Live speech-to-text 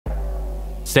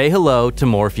Say hello to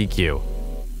Morph EQ.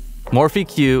 Morph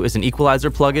EQ is an equalizer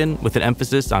plugin with an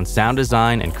emphasis on sound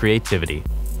design and creativity.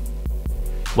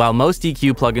 While most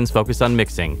EQ plugins focus on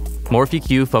mixing, Morph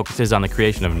EQ focuses on the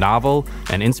creation of novel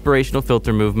and inspirational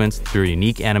filter movements through a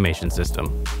unique animation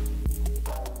system.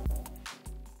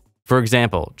 For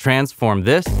example, transform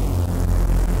this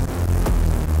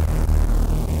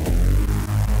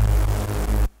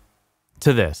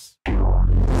to this.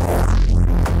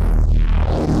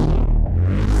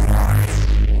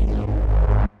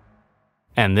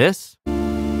 And this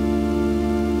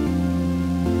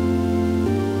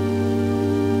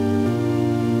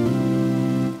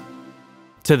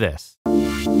to this.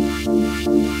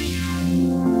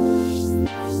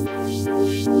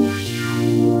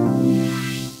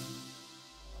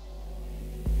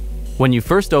 When you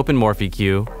first open Morph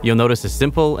EQ, you'll notice a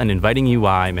simple and inviting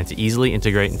UI meant to easily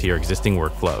integrate into your existing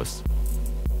workflows.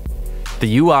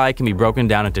 The UI can be broken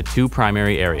down into two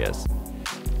primary areas.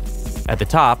 At the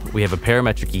top, we have a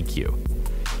parametric EQ.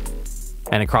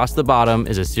 And across the bottom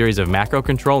is a series of macro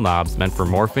control knobs meant for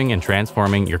morphing and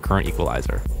transforming your current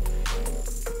equalizer.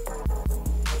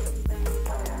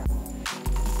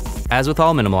 As with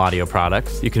all minimal audio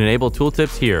products, you can enable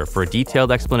tooltips here for a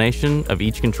detailed explanation of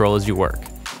each control as you work.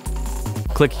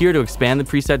 Click here to expand the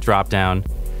preset dropdown,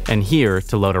 and here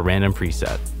to load a random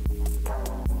preset.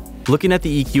 Looking at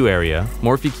the EQ area,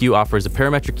 Morph EQ offers a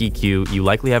parametric EQ you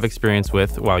likely have experience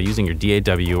with while using your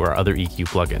DAW or other EQ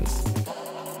plugins.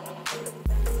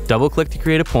 Double-click to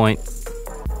create a point,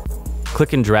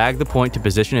 click and drag the point to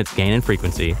position its gain and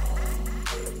frequency.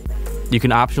 You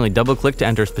can optionally double-click to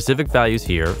enter specific values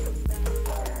here,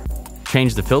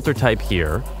 change the filter type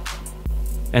here,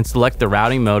 and select the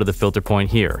routing mode of the filter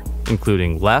point here,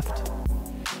 including left,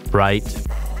 right,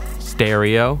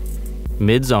 stereo,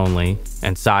 mids only,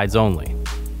 and sides only.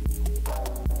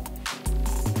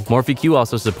 Morph EQ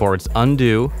also supports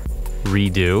undo,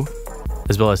 redo,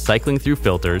 as well as cycling through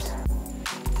filters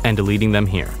and deleting them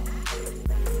here.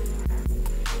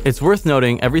 It's worth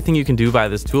noting everything you can do via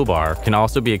this toolbar can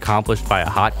also be accomplished via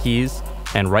hotkeys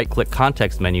and right-click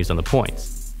context menus on the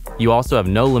points. You also have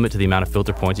no limit to the amount of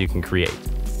filter points you can create.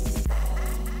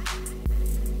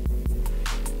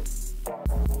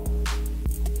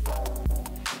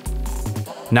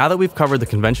 Now that we've covered the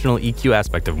conventional EQ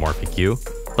aspect of Morph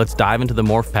EQ, let's dive into the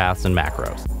morph paths and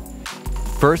macros.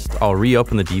 First, I'll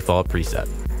reopen the default preset.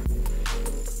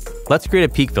 Let's create a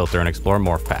peak filter and explore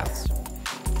morph paths.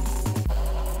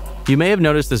 You may have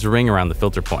noticed this ring around the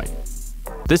filter point.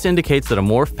 This indicates that a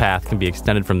morph path can be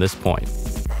extended from this point.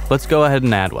 Let's go ahead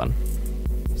and add one.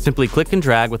 Simply click and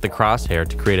drag with the crosshair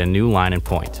to create a new line and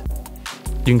point.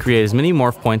 You can create as many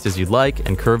morph points as you'd like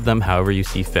and curve them however you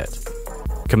see fit.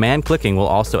 Command clicking will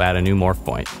also add a new morph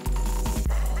point.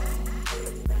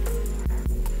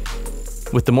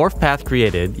 With the morph path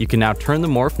created, you can now turn the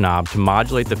morph knob to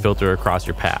modulate the filter across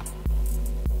your path.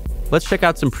 Let's check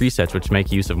out some presets which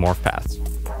make use of morph paths.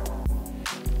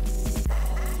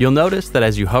 You'll notice that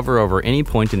as you hover over any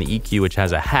point in the EQ which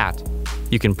has a hat,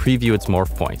 you can preview its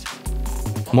morph point.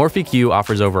 Morph EQ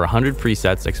offers over 100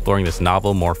 presets exploring this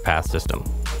novel morph path system.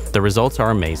 The results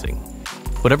are amazing.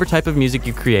 Whatever type of music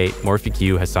you create, Morph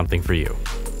EQ has something for you.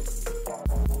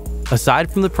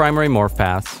 Aside from the primary morph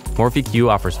paths, Morph EQ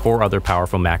offers 4 other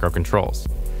powerful macro controls.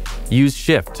 Use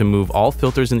Shift to move all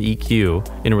filters in the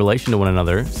EQ in relation to one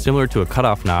another, similar to a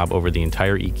cutoff knob over the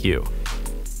entire EQ.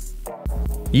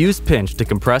 Use Pinch to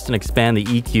compress and expand the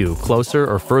EQ closer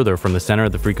or further from the center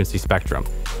of the frequency spectrum.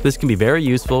 This can be very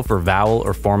useful for vowel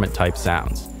or formant type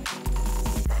sounds.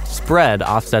 Spread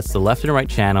offsets the left and right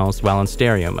channels while in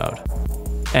stereo mode.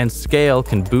 And Scale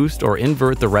can boost or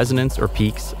invert the resonance or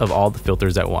peaks of all the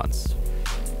filters at once.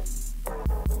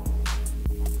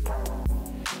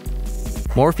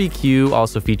 Morph EQ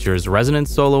also features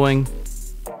resonance soloing,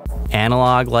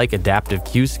 analog-like adaptive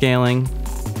Q scaling,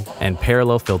 and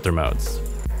parallel filter modes.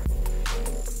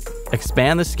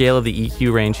 Expand the scale of the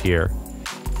EQ range here,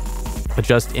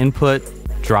 adjust input,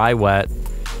 dry wet,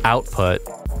 output,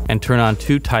 and turn on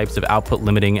 2 types of output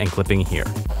limiting and clipping here.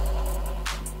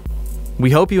 We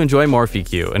hope you enjoy Morph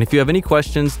EQ, and if you have any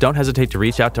questions, don't hesitate to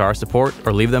reach out to our support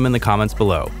or leave them in the comments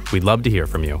below. We'd love to hear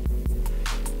from you.